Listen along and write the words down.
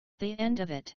The end of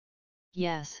it.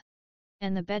 Yes.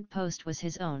 And the bedpost was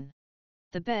his own.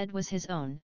 The bed was his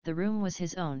own, the room was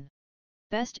his own.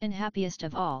 Best and happiest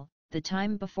of all, the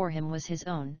time before him was his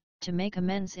own, to make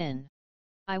amends in.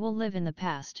 I will live in the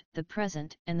past, the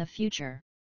present, and the future.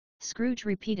 Scrooge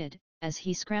repeated, as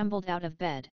he scrambled out of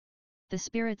bed. The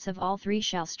spirits of all three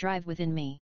shall strive within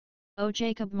me. O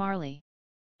Jacob Marley!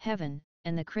 Heaven,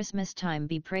 and the Christmas time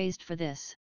be praised for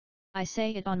this. I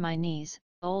say it on my knees,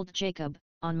 old Jacob,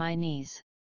 on my knees.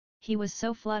 He was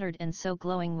so fluttered and so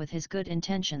glowing with his good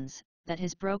intentions, that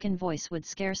his broken voice would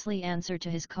scarcely answer to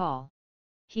his call.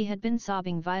 He had been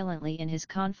sobbing violently in his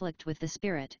conflict with the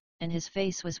spirit, and his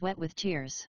face was wet with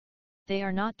tears. They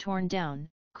are not torn down,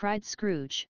 cried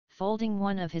Scrooge, folding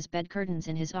one of his bed curtains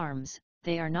in his arms,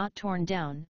 they are not torn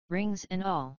down, rings and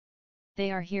all.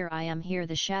 They are here, I am here,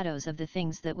 the shadows of the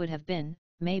things that would have been,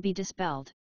 may be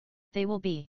dispelled. They will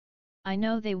be. I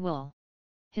know they will.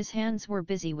 His hands were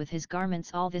busy with his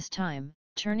garments all this time,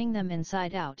 turning them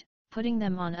inside out, putting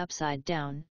them on upside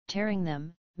down, tearing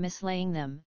them, mislaying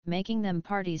them, making them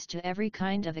parties to every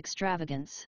kind of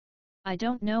extravagance. I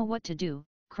don't know what to do,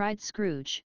 cried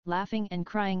Scrooge, laughing and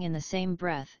crying in the same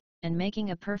breath, and making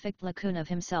a perfect lacoon of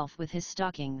himself with his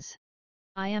stockings.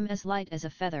 I am as light as a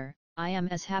feather, I am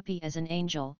as happy as an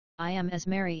angel, I am as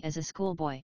merry as a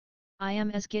schoolboy. I am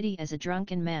as giddy as a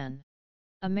drunken man.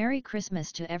 A Merry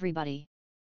Christmas to everybody.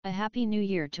 A Happy New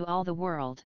Year to all the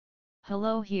world.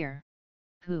 Hello here.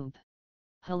 Hoob.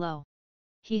 Hello.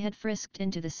 He had frisked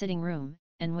into the sitting room,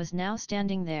 and was now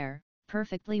standing there,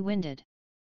 perfectly winded.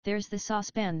 There's the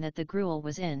saucepan that the gruel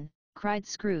was in, cried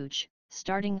Scrooge,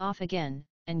 starting off again,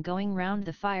 and going round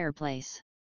the fireplace.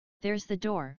 There's the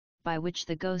door, by which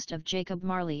the ghost of Jacob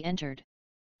Marley entered.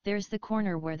 There's the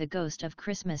corner where the ghost of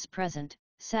Christmas Present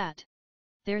sat.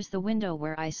 There's the window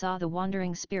where I saw the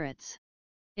wandering spirits.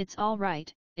 It's all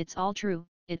right, it's all true,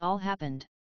 it all happened.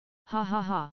 Ha ha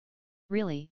ha.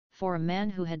 Really, for a man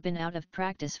who had been out of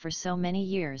practice for so many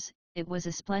years, it was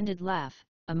a splendid laugh,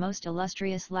 a most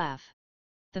illustrious laugh.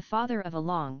 The father of a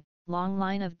long, long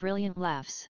line of brilliant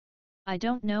laughs. I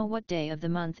don't know what day of the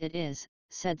month it is,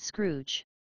 said Scrooge.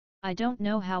 I don't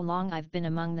know how long I've been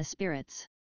among the spirits.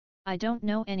 I don't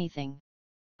know anything.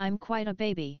 I'm quite a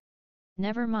baby.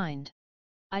 Never mind.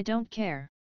 I don't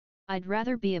care. I'd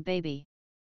rather be a baby.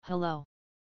 Hello.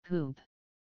 Hoob.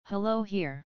 Hello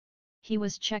here. He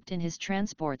was checked in his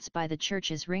transports by the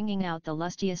churches ringing out the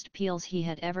lustiest peals he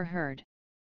had ever heard.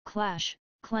 Clash,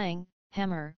 clang,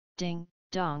 hammer, ding,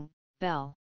 dong,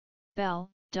 bell.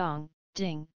 Bell, dong,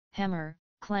 ding, hammer,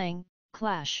 clang,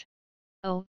 clash.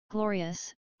 Oh,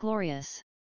 glorious, glorious.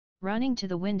 Running to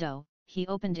the window, he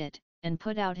opened it, and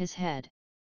put out his head.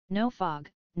 No fog,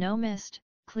 no mist,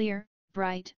 clear,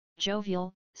 bright,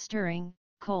 jovial, stirring,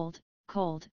 cold,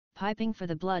 cold, piping for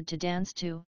the blood to dance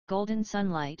to, golden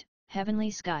sunlight,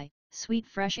 heavenly sky, sweet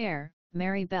fresh air,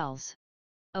 merry bells.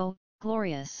 Oh,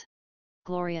 glorious!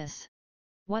 Glorious!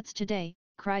 What's today?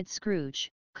 Cried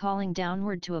Scrooge, calling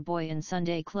downward to a boy in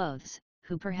Sunday clothes,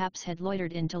 who perhaps had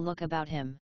loitered in to look about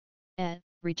him.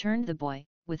 Returned the boy,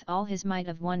 with all his might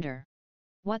of wonder.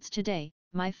 What's today,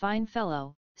 my fine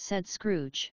fellow? Said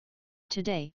Scrooge.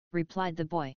 Today, replied the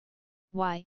boy.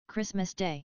 Why, Christmas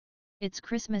Day. It's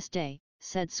Christmas Day,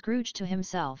 said Scrooge to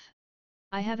himself.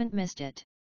 I haven't missed it.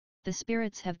 The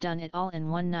spirits have done it all in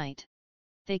one night.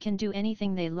 They can do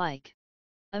anything they like.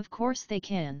 Of course they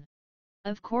can.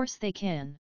 Of course they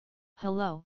can.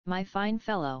 Hello, my fine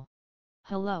fellow.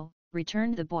 Hello,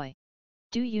 returned the boy.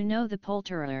 Do you know the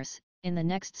poulterers, in the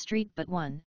next street but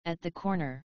one, at the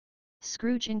corner?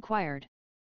 Scrooge inquired.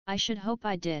 I should hope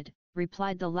I did,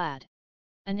 replied the lad.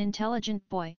 An intelligent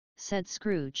boy, said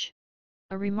Scrooge.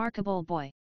 A remarkable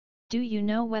boy. Do you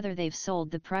know whether they've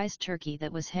sold the prize turkey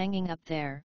that was hanging up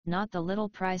there? Not the little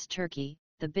prize turkey,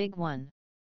 the big one.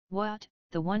 What,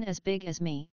 the one as big as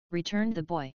me, returned the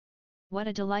boy. What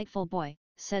a delightful boy,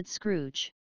 said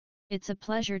Scrooge. It's a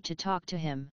pleasure to talk to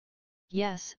him.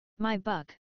 Yes, my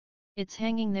buck. It's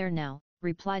hanging there now,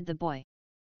 replied the boy.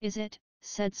 Is it?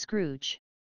 Said Scrooge.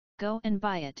 Go and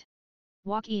buy it.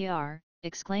 Walk-ee-ar,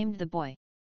 exclaimed the boy.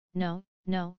 No,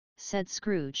 no, said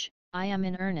Scrooge, I am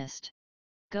in earnest.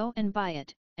 Go and buy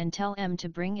it, and tell em to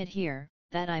bring it here,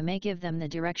 that I may give them the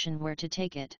direction where to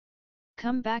take it.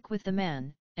 Come back with the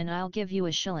man, and I'll give you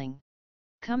a shilling.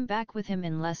 Come back with him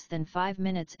in less than 5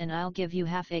 minutes and I'll give you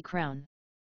half a crown.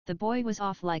 The boy was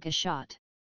off like a shot.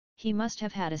 He must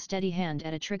have had a steady hand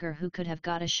at a trigger who could have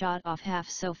got a shot off half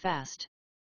so fast.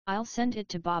 I'll send it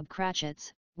to Bob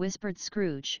Cratchit's, whispered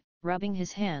Scrooge, rubbing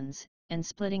his hands, and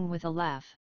splitting with a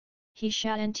laugh. He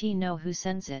shan't know who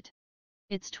sends it.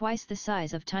 It's twice the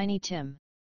size of Tiny Tim.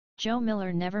 Joe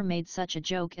Miller never made such a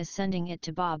joke as sending it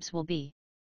to Bob's will be.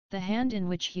 The hand in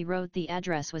which he wrote the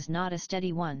address was not a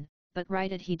steady one, but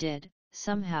write it he did,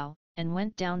 somehow, and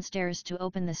went downstairs to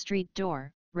open the street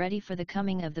door, ready for the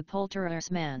coming of the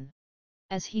poltergeistman.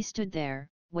 As he stood there,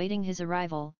 waiting his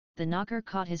arrival, the knocker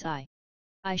caught his eye.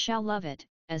 "I shall love it,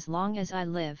 as long as I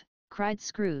live," cried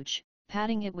Scrooge,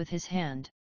 patting it with his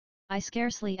hand. "I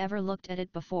scarcely ever looked at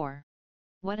it before.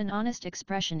 What an honest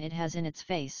expression it has in its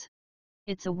face!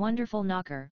 It's a wonderful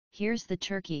knocker. Here's the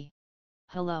turkey.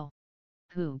 Hello,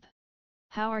 Hoob.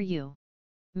 How are you?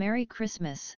 Merry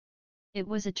Christmas." It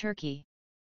was a turkey.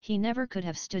 He never could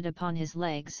have stood upon his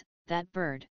legs, that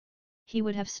bird. He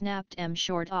would have snapped 'em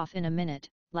short off in a minute,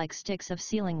 like sticks of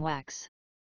sealing wax.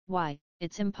 "Why,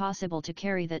 it's impossible to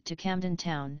carry that to Camden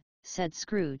Town," said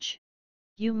Scrooge.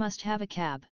 "You must have a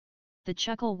cab." The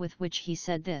chuckle with which he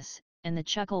said this, and the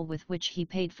chuckle with which he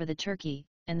paid for the turkey,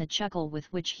 and the chuckle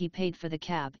with which he paid for the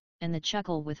cab, and the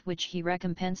chuckle with which he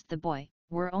recompensed the boy,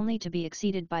 were only to be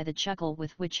exceeded by the chuckle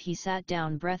with which he sat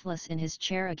down breathless in his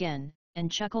chair again,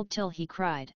 and chuckled till he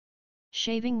cried.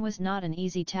 Shaving was not an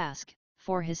easy task,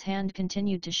 for his hand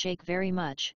continued to shake very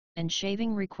much, and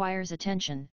shaving requires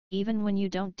attention, even when you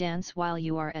don't dance while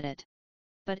you are at it.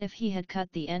 But if he had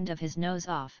cut the end of his nose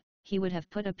off, he would have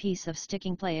put a piece of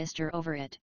sticking plaster over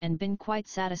it, and been quite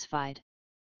satisfied.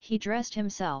 He dressed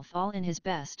himself all in his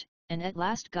best, and at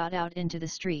last got out into the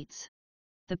streets.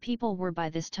 The people were by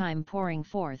this time pouring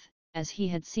forth, as he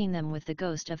had seen them with the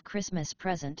ghost of Christmas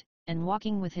present, and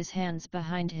walking with his hands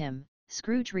behind him.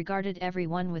 Scrooge regarded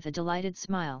everyone with a delighted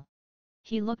smile.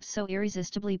 He looked so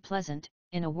irresistibly pleasant,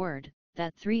 in a word,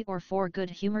 that 3 or 4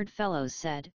 good-humoured fellows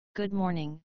said, "Good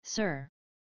morning, sir.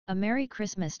 A Merry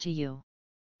Christmas to you."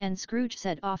 And Scrooge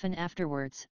said often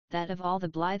afterwards, that of all the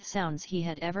blithe sounds he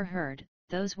had ever heard,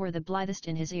 those were the blithest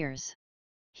in his ears.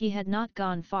 He had not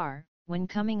gone far, when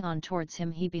coming on towards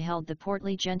him he beheld the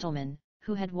portly gentleman,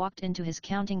 who had walked into his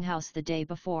counting-house the day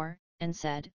before, and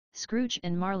said, "Scrooge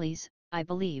and Marley's, I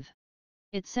believe."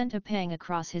 It sent a pang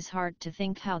across his heart to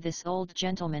think how this old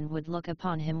gentleman would look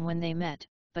upon him when they met,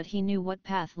 but he knew what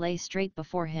path lay straight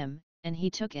before him, and he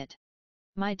took it.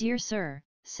 "My dear sir,"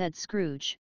 said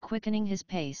Scrooge, quickening his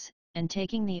pace, and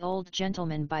taking the old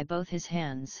gentleman by both his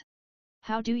hands.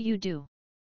 "How do you do?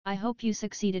 I hope you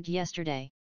succeeded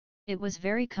yesterday. It was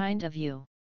very kind of you.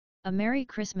 A Merry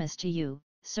Christmas to you,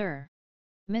 sir."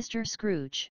 "Mr.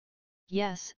 Scrooge?"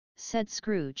 "Yes," said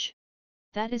Scrooge.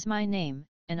 "That is my name,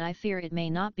 and I fear it may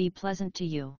not be pleasant to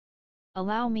you.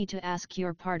 Allow me to ask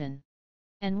your pardon."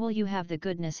 "And will you have the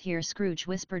goodness," here Scrooge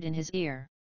whispered in his ear.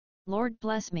 "Lord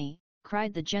bless me,"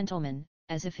 cried the gentleman,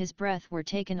 as if his breath were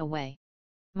taken away.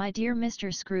 "My dear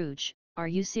Mr. Scrooge, are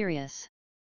you serious?"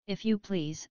 "If you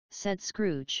please," said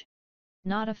Scrooge.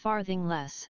 "Not a farthing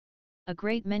less. A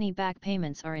great many back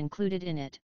payments are included in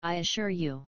it, I assure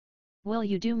you. Will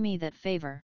you do me that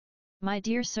favour?" "My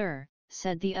dear sir,"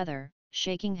 said the other,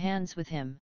 shaking hands with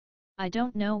him. "I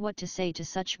don't know what to say to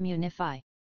such munify."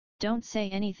 "Don't say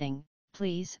anything,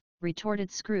 please,"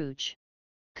 retorted Scrooge.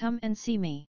 "Come and see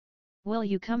me." "Will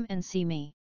you come and see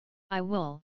me?" "I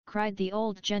will," cried the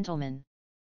old gentleman.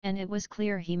 And it was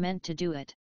clear he meant to do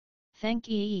it. "Thank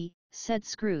ye," said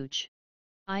Scrooge.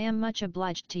 "I am much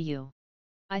obliged to you.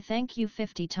 I thank you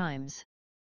 50 times.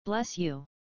 Bless you."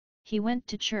 He went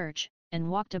to church,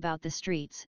 and walked about the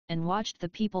streets, and watched the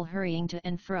people hurrying to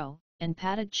and fro, and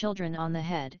patted children on the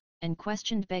head, and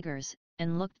questioned beggars,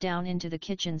 and looked down into the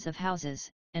kitchens of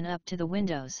houses, and up to the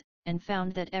windows, and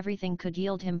found that everything could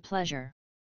yield him pleasure.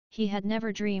 He had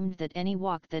never dreamed that any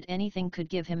walk that anything could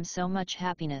give him so much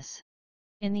happiness.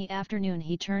 In the afternoon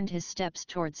he turned his steps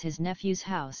towards his nephew's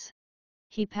house.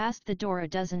 He passed the door a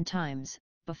dozen times,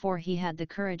 before he had the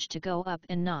courage to go up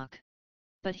and knock.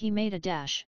 But he made a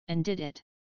dash, and did it.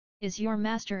 "Is your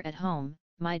master at home,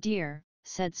 my dear?"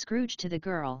 said Scrooge to the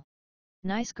girl.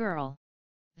 "Nice girl."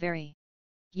 "Very."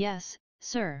 "Yes,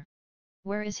 sir."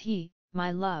 "Where is he,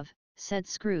 my love?" said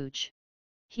Scrooge.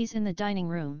 "He's in the dining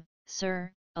room,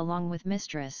 sir, along with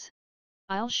mistress."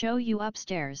 "I'll show you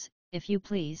upstairs, if you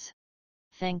please."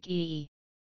 "Thank ye."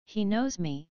 "He knows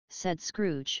me," said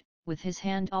Scrooge, with his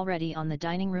hand already on the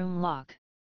dining room lock.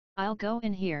 "I'll go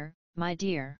in here, my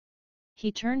dear."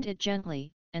 He turned it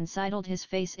gently, and sidled his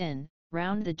face in,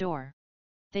 round the door.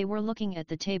 They were looking at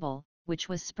the table, which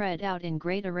was spread out in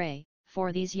great array,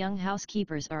 for these young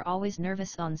housekeepers are always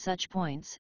nervous on such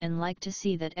points, and like to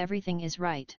see that everything is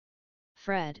right.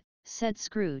 "Fred," said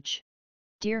Scrooge.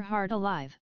 Dear heart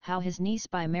alive, how his niece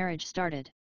by marriage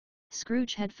started!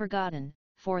 Scrooge had forgotten,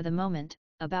 for the moment,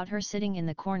 about her sitting in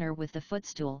the corner with the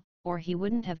footstool, or he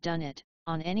wouldn't have done it,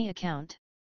 on any account.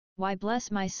 "Why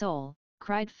bless my soul,"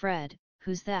 cried Fred,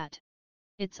 "Who's that?"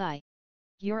 "It's I.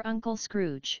 Your Uncle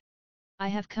Scrooge. I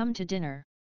have come to dinner.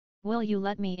 Will you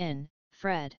let me in,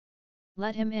 Fred?"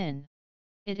 "Let him in.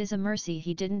 It is a mercy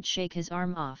he didn't shake his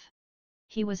arm off.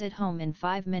 He was at home in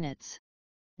 5 minutes.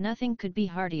 Nothing could be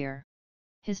heartier.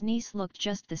 His niece looked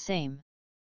just the same.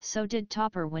 So did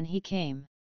Topper when he came.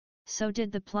 So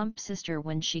did the plump sister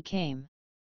when she came.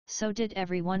 So did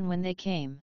everyone when they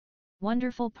came.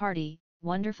 Wonderful party,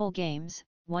 wonderful games,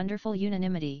 wonderful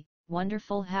unanimity,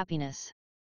 wonderful happiness."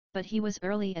 But he was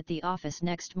early at the office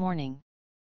next morning.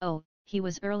 Oh, he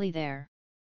was early there.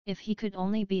 If he could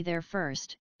only be there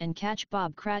first, and catch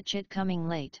Bob Cratchit coming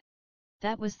late.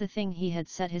 That was the thing he had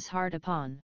set his heart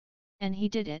upon. And he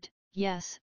did it,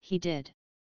 yes, he did.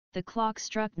 The clock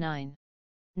struck 9.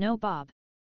 No Bob.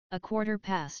 A quarter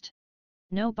past.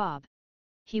 No Bob.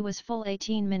 He was full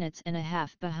 18 minutes and a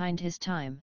half behind his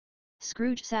time.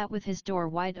 Scrooge sat with his door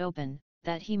wide open,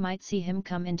 that he might see him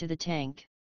come into the tank.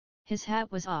 His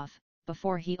hat was off,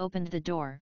 before he opened the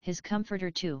door, his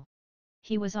comforter too.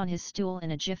 He was on his stool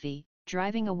in a jiffy,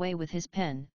 driving away with his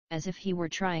pen, as if he were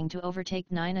trying to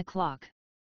overtake 9 o'clock.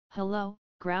 "Hello,"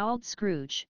 growled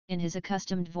Scrooge, in his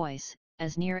accustomed voice,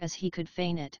 as near as he could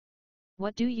feign it.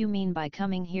 "What do you mean by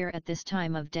coming here at this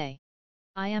time of day?"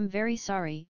 "I am very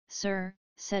sorry, sir,"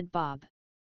 said Bob.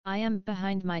 "I am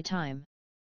behind my time."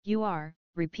 "You are,"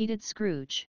 repeated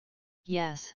Scrooge.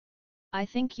 "Yes. I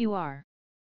think you are.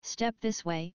 Step this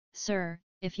way, sir,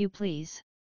 if you please."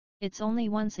 "It's only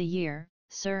once a year,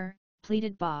 sir,"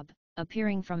 pleaded Bob,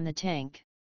 appearing from the tank.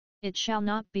 "It shall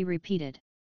not be repeated.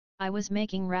 I was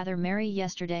making rather merry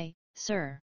yesterday,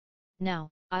 sir."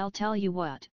 "Now, I'll tell you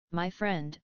what, my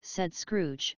friend," said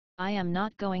Scrooge, "I am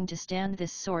not going to stand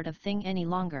this sort of thing any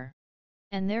longer.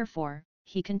 And therefore,"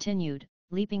 he continued,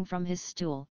 leaping from his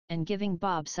stool, and giving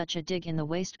Bob such a dig in the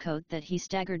waistcoat that he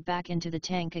staggered back into the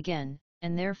tank again,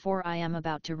 "and therefore I am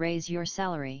about to raise your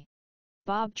salary."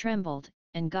 Bob trembled,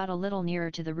 and got a little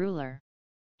nearer to the ruler.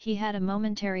 He had a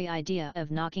momentary idea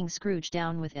of knocking Scrooge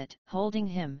down with it, holding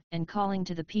him, and calling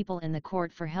to the people in the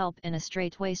court for help in a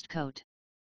strait waistcoat.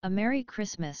 "A Merry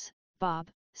Christmas, Bob,"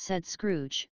 said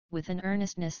Scrooge, with an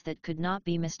earnestness that could not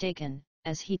be mistaken,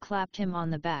 as he clapped him on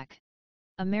the back.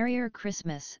 "A merrier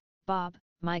Christmas, Bob,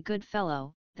 my good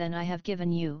fellow, than I have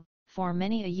given you, for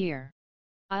many a year.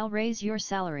 I'll raise your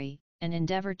salary, and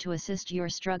endeavour to assist your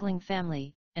struggling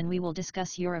family, and we will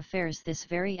discuss your affairs this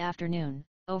very afternoon,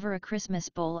 over a Christmas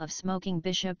bowl of smoking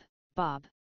bishop, Bob.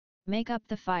 Make up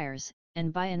the fires,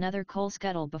 and buy another coal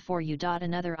scuttle before you dot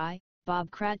another I, Bob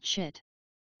Cratchit."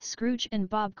 Scrooge and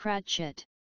Bob Cratchit.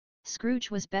 Scrooge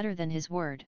was better than his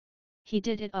word. He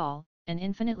did it all, and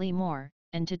infinitely more,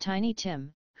 and to Tiny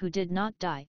Tim, who did not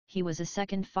die, he was a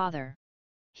second father.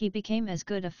 He became as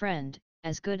good a friend,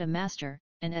 as good a master,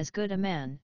 and as good a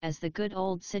man, as the good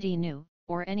old city knew,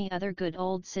 or any other good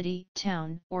old city,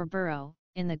 town, or borough,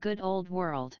 in the good old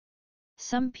world.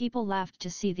 Some people laughed to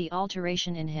see the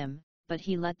alteration in him, but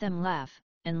he let them laugh,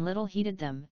 and little heeded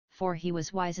them, for he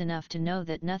was wise enough to know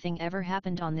that nothing ever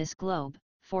happened on this globe,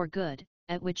 for good,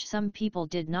 at which some people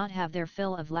did not have their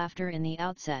fill of laughter in the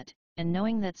outset, and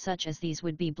knowing that such as these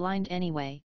would be blind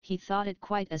anyway, he thought it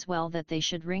quite as well that they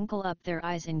should wrinkle up their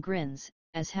eyes in grins,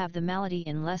 as have the malady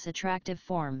in less attractive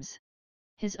forms.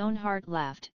 His own heart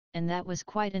laughed, and that was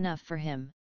quite enough for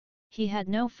him. He had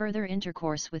no further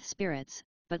intercourse with spirits,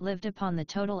 but lived upon the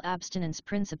total abstinence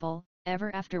principle,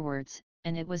 ever afterwards,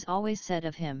 and it was always said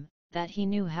of him, that he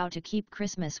knew how to keep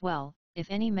Christmas well,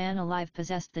 if any man alive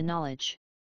possessed the knowledge.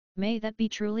 May that be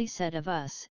truly said of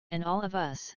us, and all of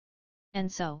us.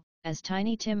 And so, as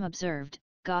Tiny Tim observed,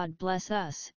 God bless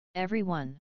us,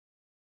 everyone.